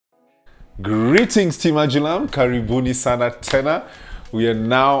Greetings, Team Ajulam. Karibuni sana tena. We are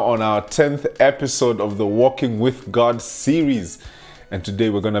now on our 10th episode of the Walking with God series. And today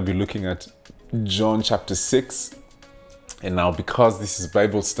we're going to be looking at John chapter 6. And now, because this is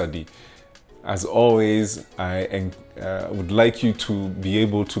Bible study, as always, I would like you to be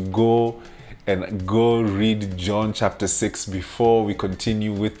able to go read John chapter 6 before we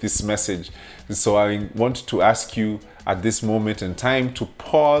continue with this message. So I want to ask you at this moment in time to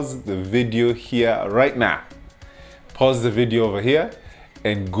pause the video here right now. Pause the video over here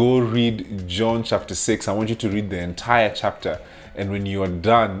and go read John chapter 6. I want you to read the entire chapter. And when you are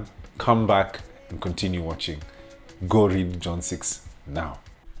done, come back and continue watching. Go read John 6 now.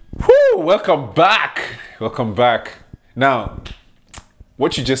 Woo! Welcome back. Welcome back. Now,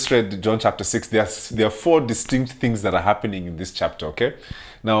 what you just read, John chapter 6, there are four distinct things that are happening in this chapter, okay?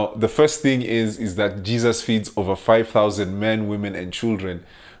 Now, the first thing is that Jesus feeds over 5,000 men, women, and children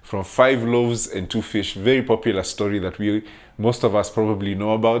from 5 loaves and 2 fish. Very popular story that most of us probably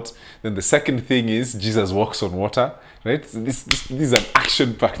know about. Then the second thing is Jesus walks on water, right? This is an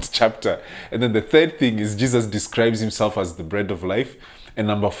action-packed chapter. And then the third thing is Jesus describes himself as the bread of life. And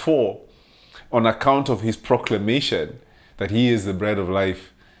number 4, on account of his proclamation that he is the bread of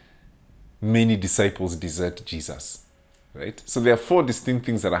life, many disciples desert Jesus, right? So there are 4 distinct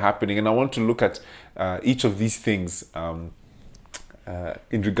things that are happening, and I want to look at each of these things in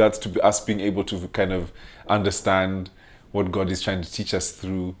regards to us being able to kind of understand what God is trying to teach us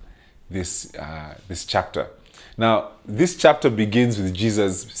through this chapter. Now, this chapter begins with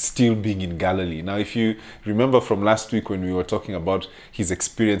Jesus still being in Galilee. Now, if you remember from last week when we were talking about his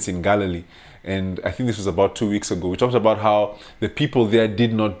experience in Galilee, and I think this was about 2 weeks ago, we talked about how the people there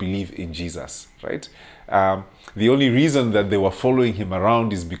did not believe in Jesus, right? The only reason that they were following him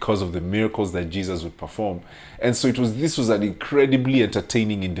around is because of the miracles that Jesus would perform. And so this was an incredibly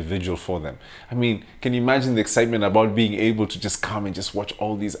entertaining individual for them. I mean, can you imagine the excitement about being able to just come and just watch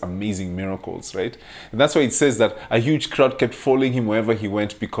all these amazing miracles, right? And that's why it says that a huge crowd kept following him wherever he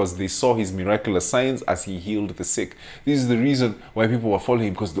went because they saw his miraculous signs as he healed the sick. This is the reason why people were following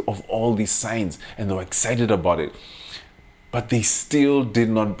him, because of all these signs, and they were excited about it. But they still did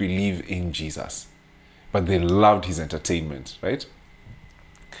not believe in Jesus. But they loved his entertainment, right?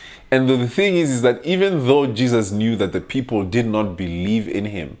 And the thing is that even though Jesus knew that the people did not believe in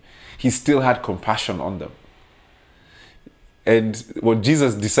him, he still had compassion on them. And what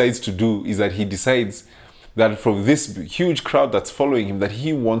Jesus decides to do is that he decides that from this huge crowd that's following him, that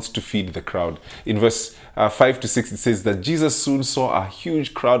he wants to feed the crowd. In verse 5 to 6, it says that Jesus soon saw a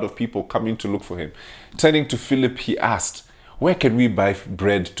huge crowd of people coming to look for him. Turning to Philip, he asked, "Where can we buy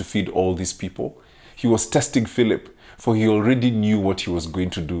bread to feed all these people?" He was testing Philip, for he already knew what he was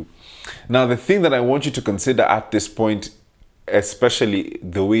going to do. Now, the thing that I want you to consider at this point, especially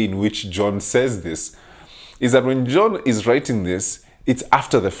the way in which John says this, is that when John is writing this, it's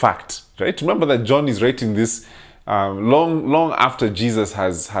after the fact, right? Remember that John is writing this long after Jesus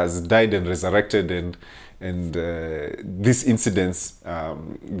has died and resurrected, and these incidents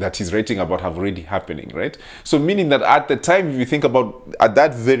that he's writing about have already happening, right? So meaning that at the time, if you think about at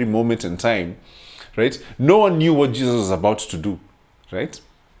that very moment in time, right, no one knew what Jesus was about to do, right?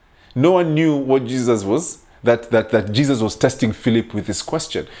 No one knew what Jesus was, that Jesus was testing Philip with this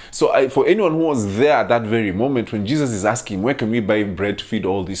question. So for anyone who was there at that very moment when Jesus is asking, where can we buy bread to feed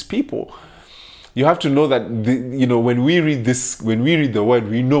all these people? You have to know that, when we read the word,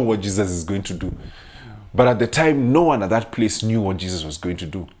 we know what Jesus is going to do. But at the time, no one at that place knew what Jesus was going to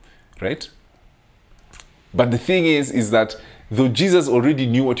do, right? But the thing is that though Jesus already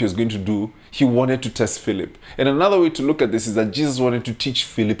knew what he was going to do, he wanted to test Philip. And another way to look at this is that Jesus wanted to teach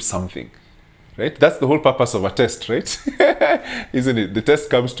Philip something, right? That's the whole purpose of a test, right? Isn't it? The test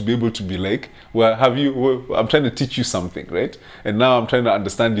comes to be able to be like, I'm trying to teach you something, right? And now I'm trying to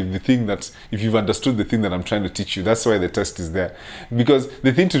understand if you've understood the thing that I'm trying to teach you. That's why the test is there. Because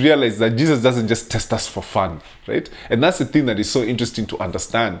the thing to realize is that Jesus doesn't just test us for fun, right? And that's the thing that is so interesting to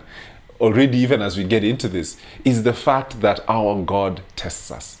understand already, even as we get into this, is the fact that our God tests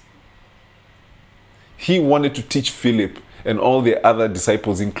us. He wanted to teach Philip and all the other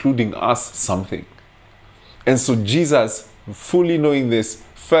disciples, including us, something. And so Jesus, fully knowing this,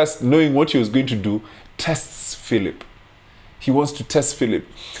 first knowing what he was going to do, tests Philip. He wants to test Philip.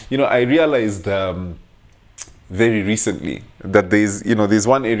 I realized very recently that there's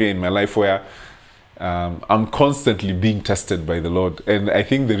one area in my life where I'm constantly being tested by the Lord. And I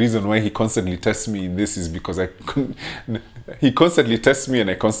think the reason why he constantly tests me in this is because he constantly tests me and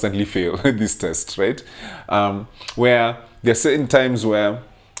I constantly fail this test, right? Where there are certain times where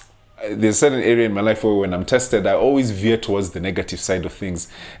there's a certain area in my life where when I'm tested, I always veer towards the negative side of things.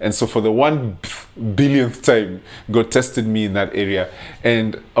 And so for the 1 billionth time, God tested me in that area.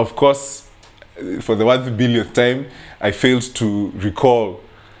 And of course, for the 1 billionth time, I failed to recall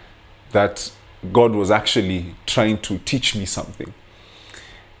that God was actually trying to teach me something.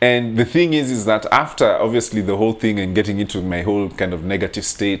 And the thing is that after obviously the whole thing and getting into my whole kind of negative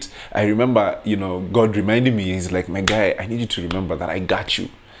state, I remember, God reminded me, he's like, my guy, I need you to remember that I got you.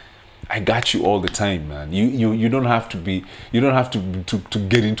 I got you all the time, man. You don't have to to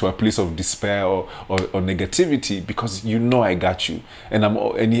get into a place of despair or negativity, because I got you.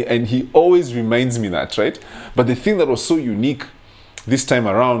 And he always reminds me that, right? But the thing that was so unique this time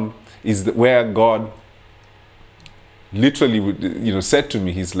around is that where God literally would, said to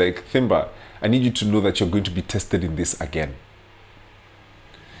me, he's like, Thimba, I need you to know that you're going to be tested in this again.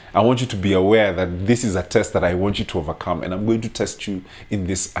 I want you to be aware that this is a test that I want you to overcome, and I'm going to test you in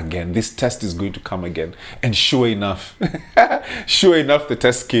this again. This test is going to come again. And sure enough, the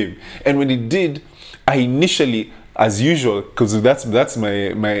test came. And when it did, I initially, as usual, because that's my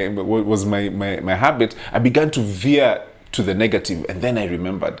habit, I began to veer to the negative. And then I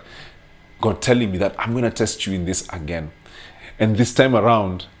remembered God telling me that I'm going to test you in this again. And this time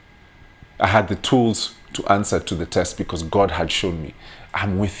around, I had the tools to answer to the test, because God had shown me,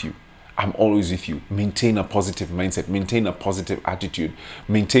 I'm with you. I'm always with you. Maintain a positive mindset. Maintain a positive attitude.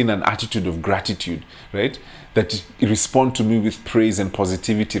 Maintain an attitude of gratitude, right? That you respond to me with praise and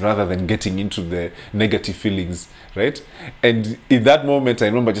positivity rather than getting into the negative feelings, right? And in that moment, I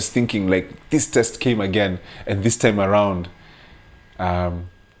remember just thinking, like, this test came again, and this time around,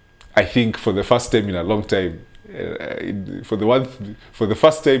 I think for the first time in a long time, for the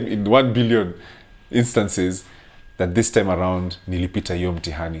first time in 1 billion instances, that this time around nilipita hiyo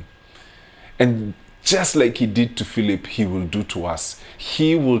mtihani. And just like he did to Philip, he will do to us.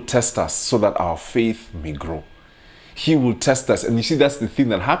 He will test us so that our faith may grow. He will test us. And you see, that's the thing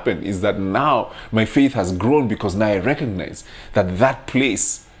that happened, is that now my faith has grown, because now I recognize that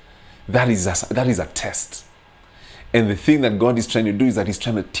place, that is a test. And the thing that God is trying to do is that he's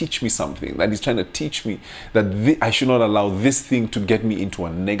trying to teach me something, that he's trying to teach me that I should not allow this thing to get me into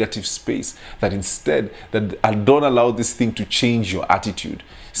a negative space, that instead, that I don't allow this thing to change your attitude.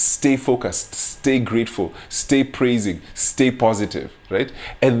 Stay focused, stay grateful, stay praising, stay positive, right?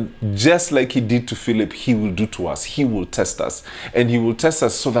 And just like he did to Philip, he will do to us. He will test us, and he will test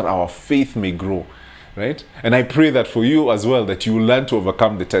us so that our faith may grow. Right? And I pray that for you as well, that you will learn to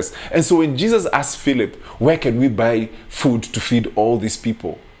overcome the test. And so when Jesus asked Philip, where can we buy food to feed all these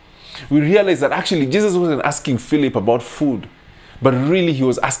people? We realize that actually Jesus wasn't asking Philip about food, but really he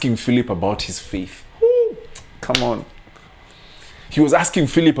was asking Philip about his faith. Ooh, come on. He was asking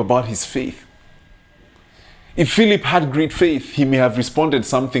Philip about his faith. If Philip had great faith, he may have responded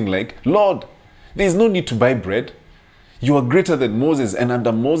something like, Lord, there is no need to buy bread. You are greater than Moses, and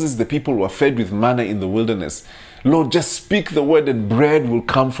under Moses the people were fed with manna in the wilderness. Lord, just speak the word and bread will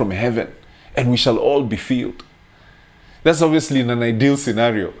come from heaven, and we shall all be filled. That's obviously in an ideal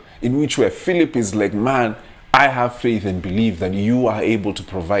scenario, in which where Philip is like, man, I have faith and believe that you are able to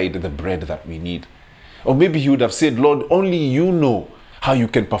provide the bread that we need. Or maybe he would have said, Lord, only you know how you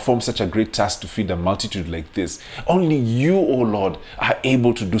can perform such a great task to feed a multitude like this. Only you, O Lord, are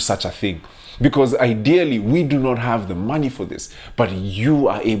able to do such a thing. Because ideally, we do not have the money for this, but you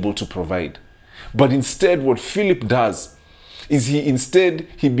are able to provide. But instead, what Philip does is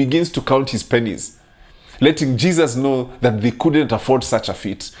he begins to count his pennies, letting Jesus know that they couldn't afford such a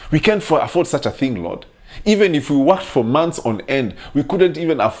feat. We can't afford such a thing, Lord. Even if we worked for months on end, we couldn't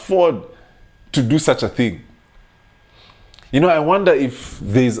even afford to do such a thing. I wonder if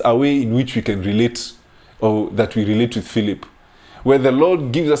there's a way in which we can relate, or that we relate with Philip, where the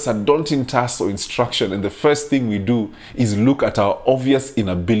Lord gives us a daunting task or instruction, and the first thing we do is look at our obvious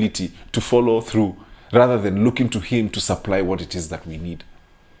inability to follow through, rather than looking to him to supply what it is that we need.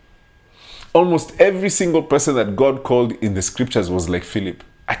 Almost every single person that God called in the scriptures was like Philip.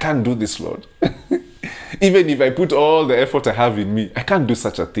 I can't do this, Lord. Even if I put all the effort I have in me, I can't do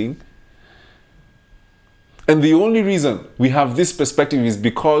such a thing. And the only reason we have this perspective is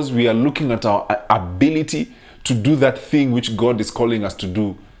because we are looking at our ability to do that thing which God is calling us to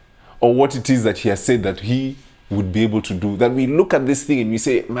do, or what it is that he has said that he would be able to do. That we look at this thing and we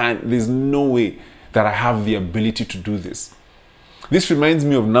say, man, there's no way that I have the ability to do this. This reminds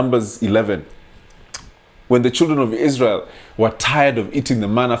me of Numbers 11. When the children of Israel were tired of eating the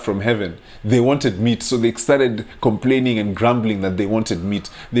manna from heaven, they wanted meat. So they started complaining and grumbling that they wanted meat.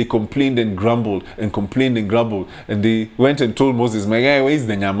 They complained and grumbled and complained and grumbled. And they went and told Moses, my guy, where is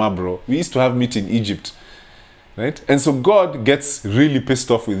the nyama, bro? We used to have meat in Egypt. Right? And so God gets really pissed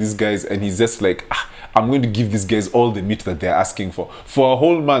off with these guys, and he's just like, I'm going to give these guys all the meat that they're asking for. For a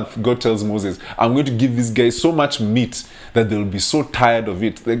whole month, God tells Moses, I'm going to give these guys so much meat that they'll be so tired of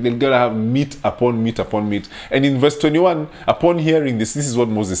it. Like they're going to have meat upon meat upon meat. And in verse 21, upon hearing this is what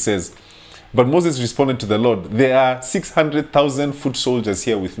Moses says. But Moses responded to the Lord, there are 600,000 foot soldiers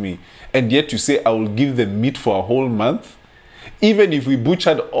here with me, and yet you say I will give them meat for a whole month? Even if we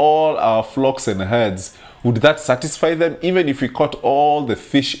butchered all our flocks and herds, would that satisfy them? Even if we caught all the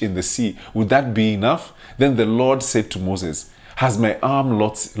fish in the sea, would that be enough? Then the Lord said to Moses, has my arm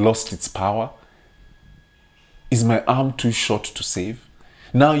lost its power? Is my arm too short to save?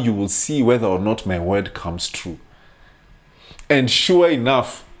 Now you will see whether or not my word comes true. And sure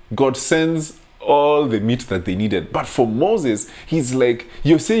enough, God sends all the meat that they needed. But for Moses, he's like,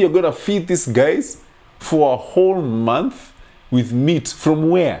 you say you're going to feed these guys for a whole month with meat from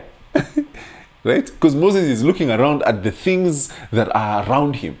where? Right? Because Moses is looking around at the things that are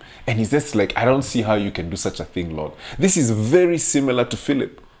around him. And he's just like, I don't see how you can do such a thing, Lord. This is very similar to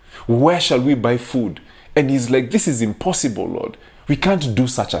Philip. Where shall we buy food? And he's like, this is impossible, Lord. We can't do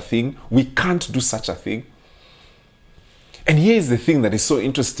such a thing. We can't do such a thing. And here's the thing that is so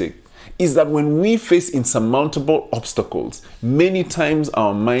interesting, is that when we face insurmountable obstacles, many times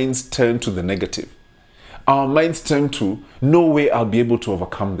our minds turn to the negative. Our minds turn to, no way I'll be able to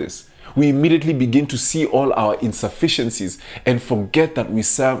overcome this. We immediately begin to see all our insufficiencies and forget that we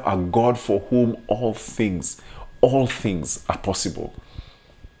serve a God for whom all things are possible.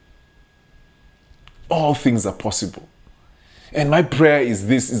 All things are possible. And my prayer is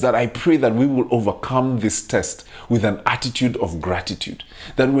this, is that I pray that we will overcome this test with an attitude of gratitude.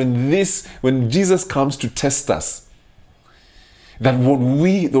 That when Jesus comes to test us, that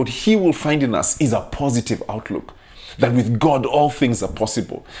what he will find in us is a positive outlook. That with God, all things are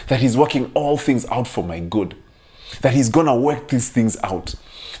possible. That he's working all things out for my good. That he's going to work these things out.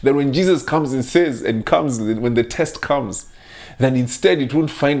 That when Jesus comes and says, when the test comes, then instead it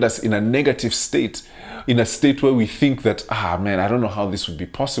won't find us in a negative state, in a state where we think that, I don't know how this would be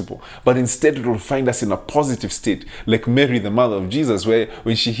possible. But instead it will find us in a positive state, like Mary, the mother of Jesus, where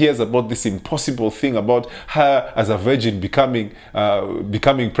when she hears about this impossible thing about her as a virgin becoming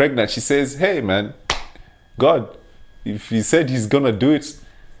pregnant, she says, hey man, God, if he said he's going to do it,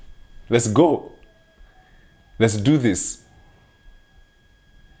 let's go. Let's do this.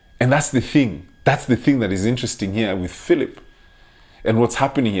 And that's the thing. That's the thing that is interesting here with Philip and what's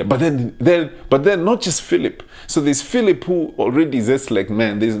happening here. But then not just Philip. So there's Philip who already is just like,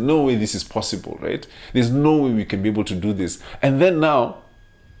 man, there's no way this is possible, right? There's no way we can be able to do this. And then now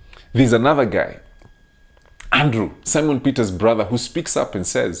there's another guy, Andrew, Simon Peter's brother, who speaks up and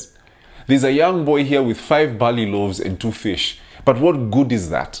says, there's a young boy here with 5 barley loaves and 2 fish. But what good is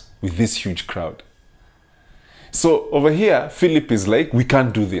that with this huge crowd? So over here, Philip is like, we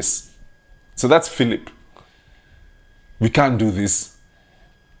can't do this. So that's Philip. We can't do this.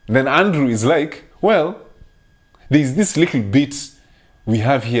 Then Andrew is like, well, there's this little bit we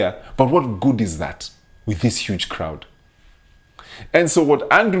have here, but what good is that with this huge crowd? And so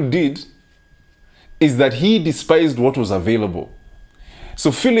what Andrew did is that he despised what was available.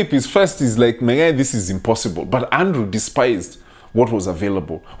 So Philip is like, man, this is impossible. But Andrew despised what was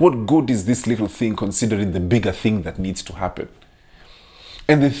available. What good is this little thing considering the bigger thing that needs to happen?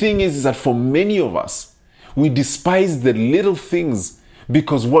 And the thing is that for many of us, we despise the little things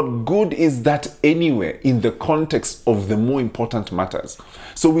because what good is that anywhere in the context of the more important matters?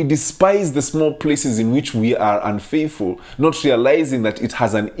 So we despise the small places in which we are unfaithful, not realizing that it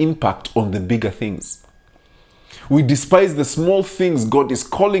has an impact on the bigger things. We despise the small things God is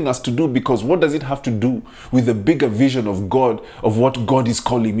calling us to do because what does it have to do with the bigger vision of God, of what God is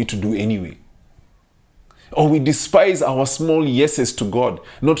calling me to do anyway? Or we despise our small yeses to God,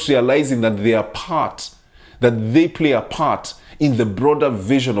 not realizing that they play a part in the broader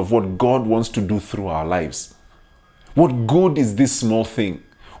vision of what God wants to do through our lives. What good is this small thing?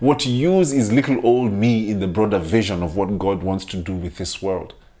 What use is little old me in the broader vision of what God wants to do with this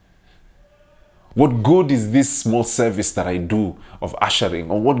world? What good is this small service that I do of ushering?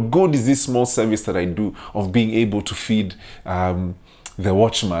 Or what good is this small service that I do of being able to feed the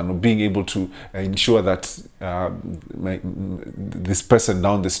watchman, or being able to ensure that this person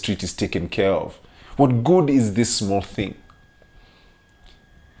down the street is taken care of? What good is this small thing?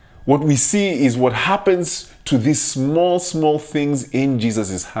 What we see is what happens to these small things in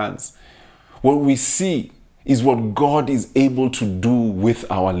Jesus' hands. What we see is what God is able to do with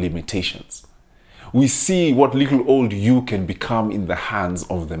our limitations. We see what little old you can become in the hands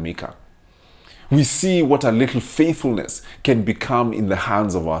of the Maker. We see what a little faithfulness can become in the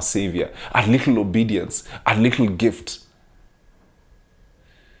hands of our Savior. A little obedience, a little gift.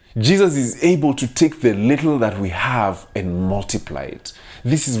 Jesus is able to take the little that we have and multiply it.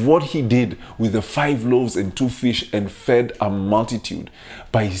 This is what he did with the 5 loaves and 2 fish and fed a multitude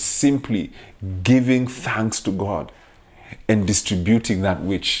by simply giving thanks to God and distributing that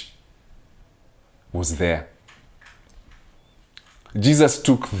which was there. Jesus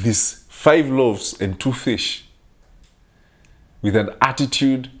took these 5 loaves and 2 fish with an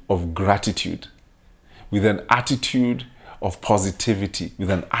attitude of gratitude, with an attitude of positivity, with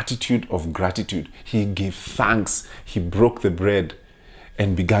an attitude of gratitude. He gave thanks. He broke the bread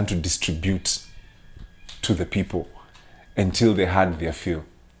and began to distribute to the people until they had their fill.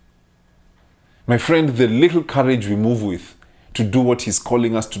 My friend, the little courage we move with to do what he's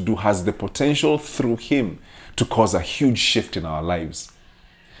calling us to do has the potential through him to cause a huge shift in our lives.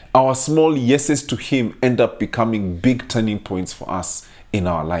 Our small yeses to him end up becoming big turning points for us in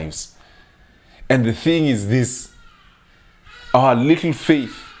our lives. And the thing is this, our little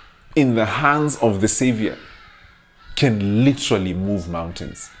faith in the hands of the Savior can literally move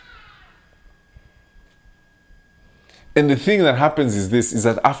mountains. And the thing that happens is this, is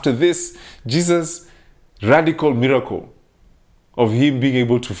that after this, Jesus' radical miracle of him being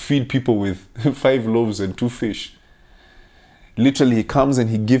able to feed people with 5 loaves and 2 fish, literally he comes and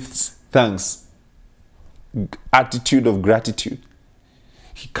he gives thanks, attitude of gratitude.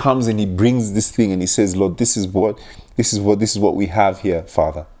 He comes and he brings this thing and he says, Lord, this is what we have here,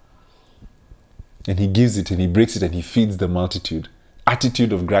 Father. And he gives it and he breaks it and he feeds the multitude.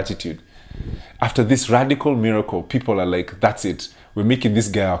 Attitude of gratitude. After this radical miracle, people are like, that's it. We're making this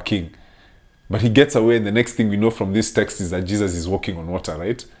guy our king. But he gets away, and the next thing we know from this text is that Jesus is walking on water,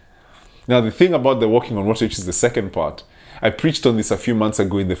 right? Now, the thing about the walking on water, which is the second part, I preached on this a few months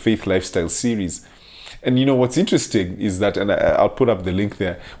ago in the Faith Lifestyle series. And you know what's interesting is that, and I'll put up the link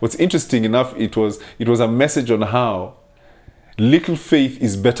there. What's interesting enough, it was a message on how little faith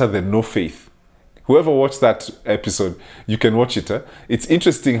is better than no faith. Whoever watched that episode, you can watch it. It's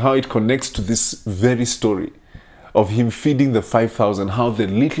interesting how it connects to this very story of him feeding the 5,000, how the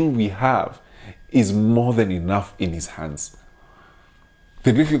little we have is more than enough in his hands.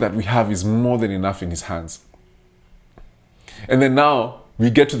 The little that we have is more than enough in his hands. And then now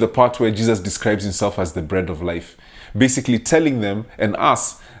we get to the part where Jesus describes himself as the bread of life, basically telling them and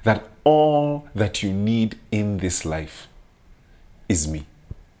us that all that you need in this life is me.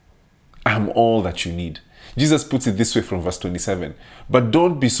 I'm all that you need. Jesus puts it this way from verse 27. But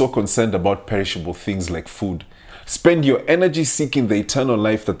don't be so concerned about perishable things like food. Spend your energy seeking the eternal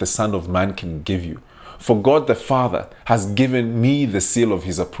life that the Son of Man can give you. For God the Father has given me the seal of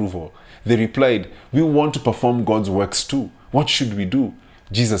his approval. They replied, we want to perform God's works too. What should we do?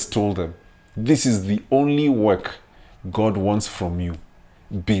 Jesus told them, this is the only work God wants from you.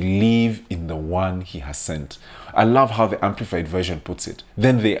 Believe in the one he has sent. I love how the Amplified Version puts it.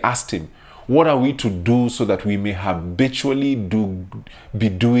 Then they asked him, what are we to do so that we may habitually be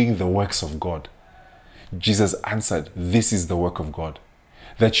doing the works of God? Jesus answered, this is the work of God,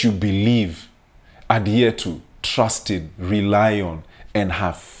 that you believe, adhere to, trust in, rely on, and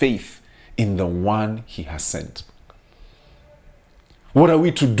have faith in the one he has sent. What are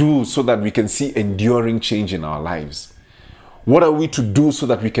we to do so that we can see enduring change in our lives? What are we to do so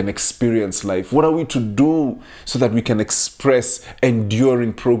that we can experience life? What are we to do so that we can express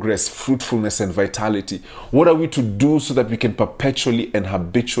enduring progress, fruitfulness, and vitality? What are we to do so that we can perpetually and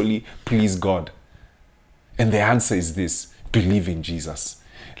habitually please God? And the answer is this: believe in Jesus,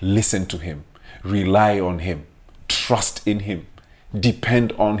 listen to him, rely on him, trust in him,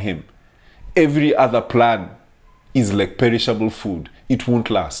 depend on him. Every other plan is like perishable food. It won't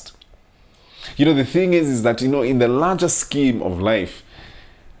last. You know, the thing is that, in the larger scheme of life,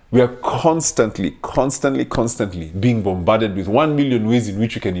 we are constantly being bombarded with 1 million ways in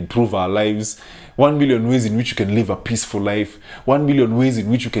which we can improve our lives, 1 million ways in which we can live a peaceful life, 1 million ways in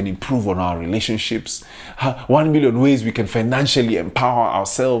which we can improve on our relationships, 1 million ways we can financially empower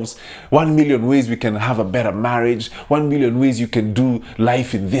ourselves, 1 million ways we can have a better marriage, 1 million ways you can do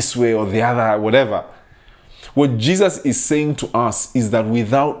life in this way or the other, whatever. What Jesus is saying to us is that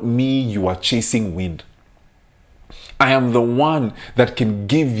without me, you are chasing wind. I am the one that can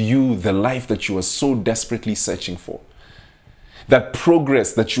give you the life that you are so desperately searching for. That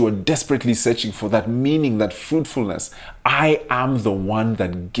progress that you are desperately searching for, that meaning, that fruitfulness. I am the one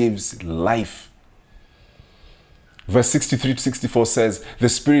that gives life. Verse 63 to 64 says, the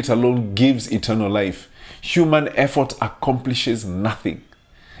Spirit alone gives eternal life. Human effort accomplishes nothing.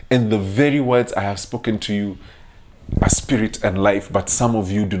 And the very words I have spoken to you are spirit and life, but some of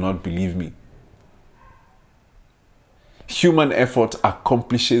you do not believe me. Human effort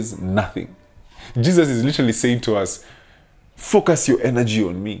accomplishes nothing. Jesus is literally saying to us, focus your energy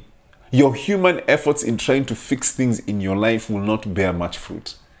on me. Your human efforts in trying to fix things in your life will not bear much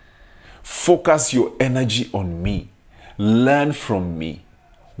fruit. Focus your energy on me. Learn from me.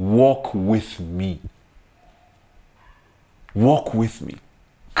 Walk with me. Walk with me.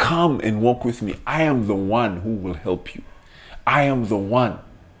 Come and walk with me. I am the one who will help you. I am the one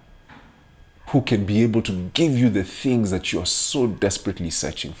who can be able to give you the things that you are so desperately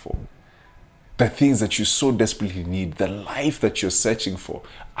searching for. The things that you so desperately need, the life that you're searching for.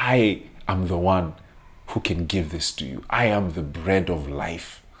 I am the one who can give this to you. I am the bread of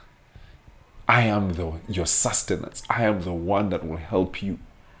life. I am your sustenance. I am the one that will help you.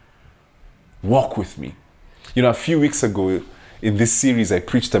 Walk with me. You know, a few weeks ago in this series, I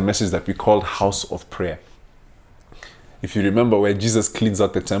preached a message that we called House of Prayer. If you remember, where Jesus cleans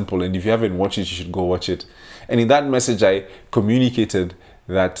out the temple, and if you haven't watched it, you should go watch it. And in that message, I communicated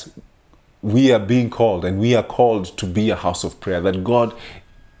that we are being called, and we are called to be a house of prayer. That God,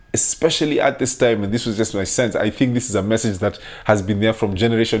 especially at this time, and this was just my sense, I think this is a message that has been there from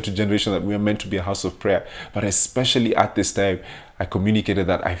generation to generation, that we are meant to be a house of prayer. But especially at this time, I communicated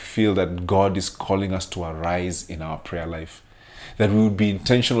that I feel that God is calling us to arise in our prayer life. That we would be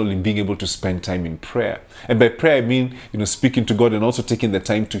intentional in being able to spend time in prayer. And by prayer, I mean, speaking to God and also taking the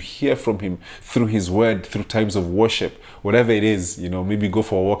time to hear from Him through His word, through times of worship, whatever it is, maybe go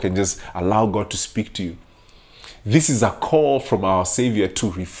for a walk and just allow God to speak to you. This is a call from our Savior to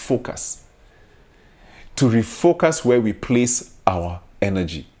refocus. To refocus where we place our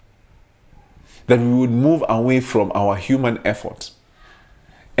energy. That we would move away from our human effort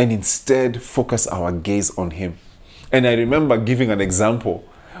and instead focus our gaze on Him. And I remember giving an example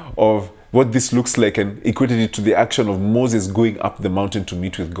of what this looks like and equated it to the action of Moses going up the mountain to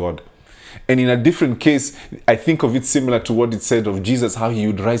meet with God. And in a different case, I think of it similar to what it said of Jesus, how He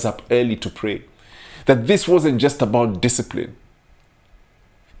would rise up early to pray. That this wasn't just about discipline.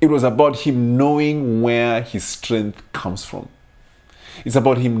 It was about Him knowing where His strength comes from. It's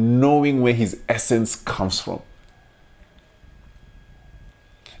about Him knowing where His essence comes from.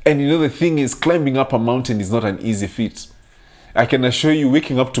 And the thing is, climbing up a mountain is not an easy feat. I can assure you,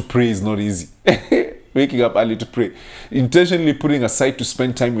 waking up to pray is not easy. Waking up early to pray. Intentionally putting aside to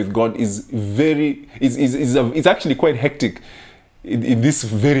spend time with God is it's actually quite hectic in this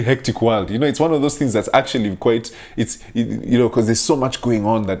very hectic world. It's one of those things that's actually quite, because there's so much going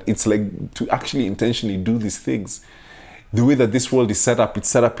on that it's like to actually intentionally do these things. The way that this world is set up, it's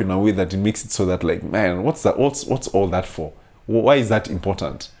set up in a way that it makes it so that, like, man, what's that? What's all that for? Why is that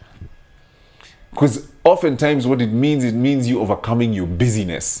important? Because oftentimes what it means you overcoming your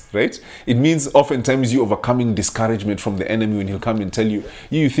busyness, right? It means oftentimes you overcoming discouragement from the enemy when he'll come and tell you,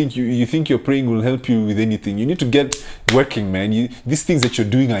 you think your praying will help you with anything. You need to get working, man. These things that you're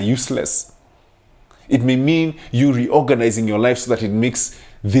doing are useless. It may mean you reorganizing your life so that it makes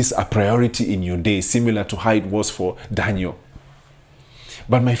this a priority in your day, similar to how it was for Daniel.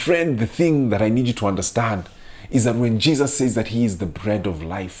 But my friend, the thing that I need you to understand is that when Jesus says that He is the bread of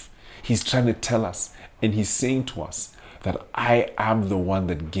life, He's trying to tell us, and He's saying to us that I am the one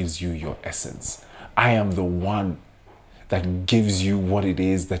that gives you your essence. I am the one that gives you what it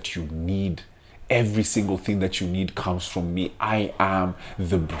is that you need. Every single thing that you need comes from me. I am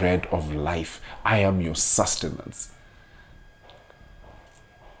the bread of life. I am your sustenance.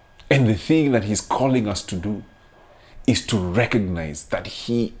 And the thing that He's calling us to do is to recognize that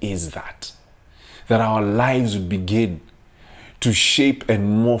He is that. That our lives would begin to shape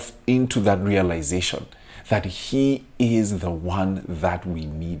and morph into that realization that He is the one that we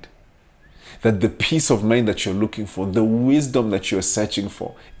need. That the peace of mind that you're looking for, the wisdom that you're searching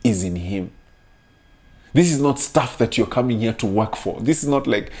for, is in Him. This is not stuff that you're coming here to work for. This is not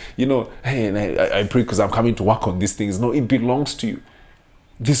like, hey, I pray because I'm coming to work on these things. No, it belongs to you.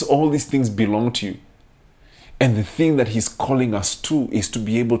 All these things belong to you. And the thing that He's calling us to is to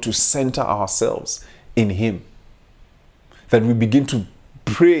be able to center ourselves in Him. That we begin to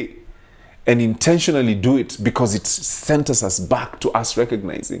pray and intentionally do it because it centers us back to us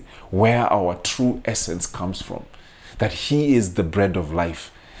recognizing where our true essence comes from. That He is the bread of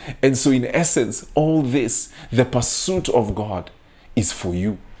life. And so in essence, all this, the pursuit of God, is for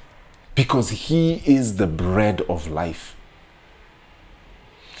you. Because He is the bread of life.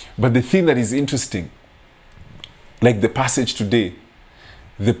 But the thing that is interesting, like the passage today,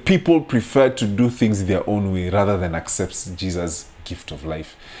 the people prefer to do things their own way rather than accept Jesus' gift of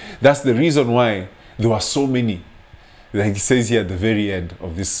life. That's the reason why there were so many, like He says here at the very end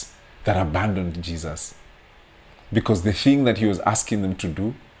of this, that abandoned Jesus. Because the thing that He was asking them to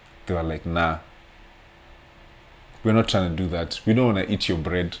do, they were like, nah. We're not trying to do that. We don't want to eat your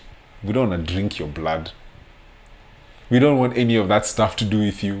bread. We don't want to drink your blood. We don't want any of that stuff to do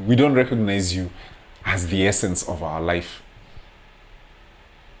with you. We don't recognize you as the essence of our life.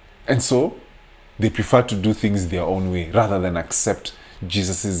 And so, they prefer to do things their own way rather than accept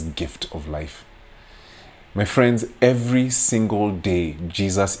Jesus' gift of life. My friends, every single day,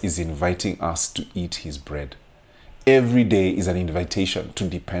 Jesus is inviting us to eat his bread. Every day is an invitation to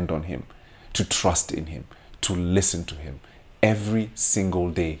depend on him, to trust in him, to listen to him. Every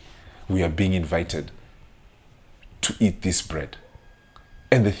single day, we are being invited to eat this bread.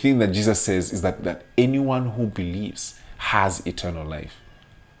 And the thing that Jesus says is that anyone who believes has eternal life.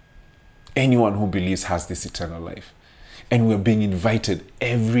 Anyone who believes has this eternal life. And we're being invited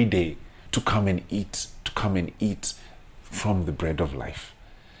every day to come and eat from the bread of life,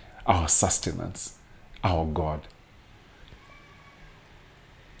 our sustenance, our God.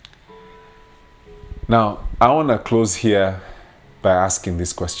 Now, I want to close here by asking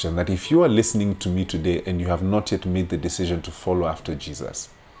this question, that if you are listening to me today and you have not yet made the decision to follow after Jesus,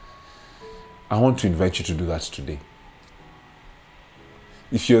 I want to invite you to do that today.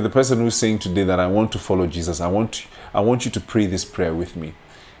 If you're the person who's saying today that I want to follow Jesus, I want you to pray this prayer with me.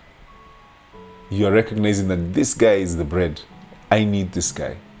 You are recognizing that this guy is the bread. I need this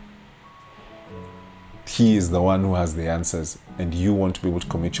guy. He is the one who has the answers, and you want to be able to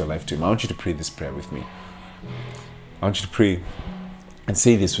commit your life to him. I want you to pray this prayer with me. I want you to pray and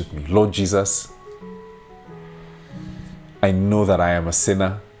say this with me. Lord Jesus, I know that I am a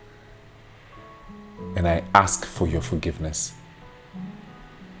sinner, and I ask for your forgiveness.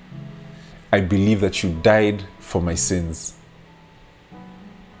 I believe that you died for my sins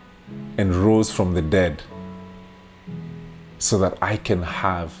and rose from the dead so that I can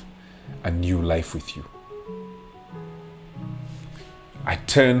have a new life with you. I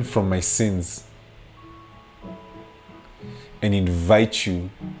turn from my sins and invite you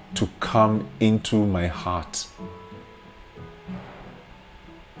to come into my heart.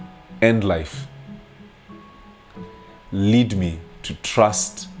 End life. Lead me to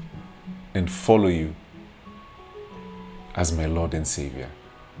trust and follow you as my Lord and Savior.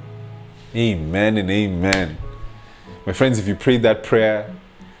 Amen and amen. My friends, if you prayed that prayer,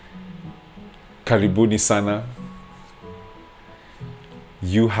 karibuni sana.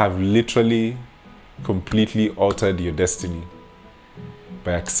 You have literally completely altered your destiny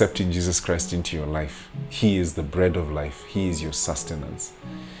by accepting Jesus Christ into your life. He is the bread of life. He is your sustenance.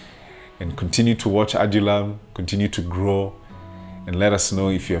 And continue to watch Adulam, continue to grow, and let us know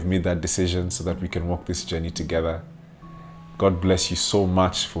if you have made that decision so that we can walk this journey together. God bless you so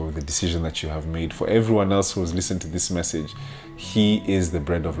much for the decision that you have made. For everyone else who has listened to this message, He is the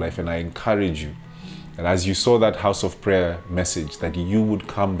bread of life. And I encourage you that as you saw that house of prayer message, that you would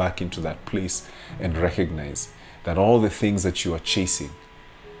come back into that place and recognize that all the things that you are chasing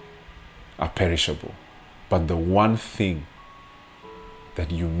are perishable. But the one thing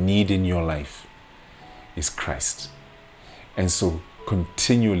that you need in your life is Christ. And so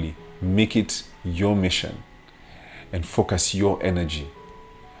continually make it your mission and focus your energy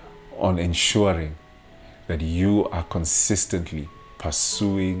on ensuring that you are consistently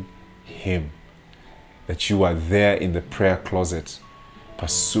pursuing Him, that you are there in the prayer closet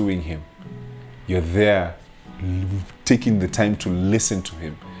pursuing Him. You're there taking the time to listen to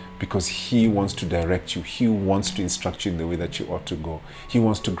Him, because He wants to direct you. He wants to instruct you in the way that you ought to go. He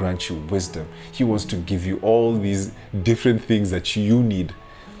wants to grant you wisdom. He wants to give you all these different things that you need.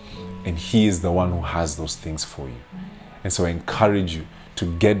 And He is the one who has those things for you. And so I encourage you to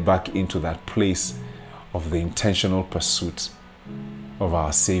get back into that place of the intentional pursuit of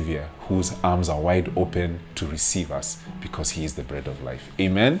our Savior, whose arms are wide open to receive us, because He is the bread of life.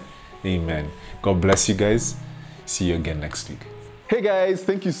 Amen. Amen. God bless you guys. See you again next week. Hey guys,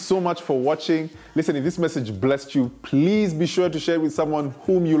 thank you so much for watching. Listen, if this message blessed you, please be sure to share it with someone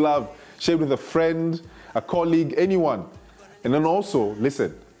whom you love. Share it with a friend, a colleague, anyone. And then also,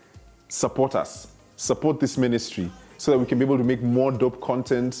 listen, support us. Support this ministry so that we can be able to make more dope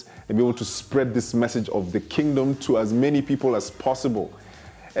content and be able to spread this message of the kingdom to as many people as possible.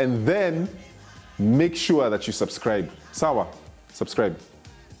 And then make sure that you subscribe. Sawa, subscribe.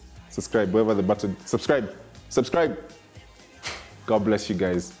 Subscribe, wherever the button, subscribe. God bless you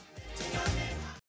guys.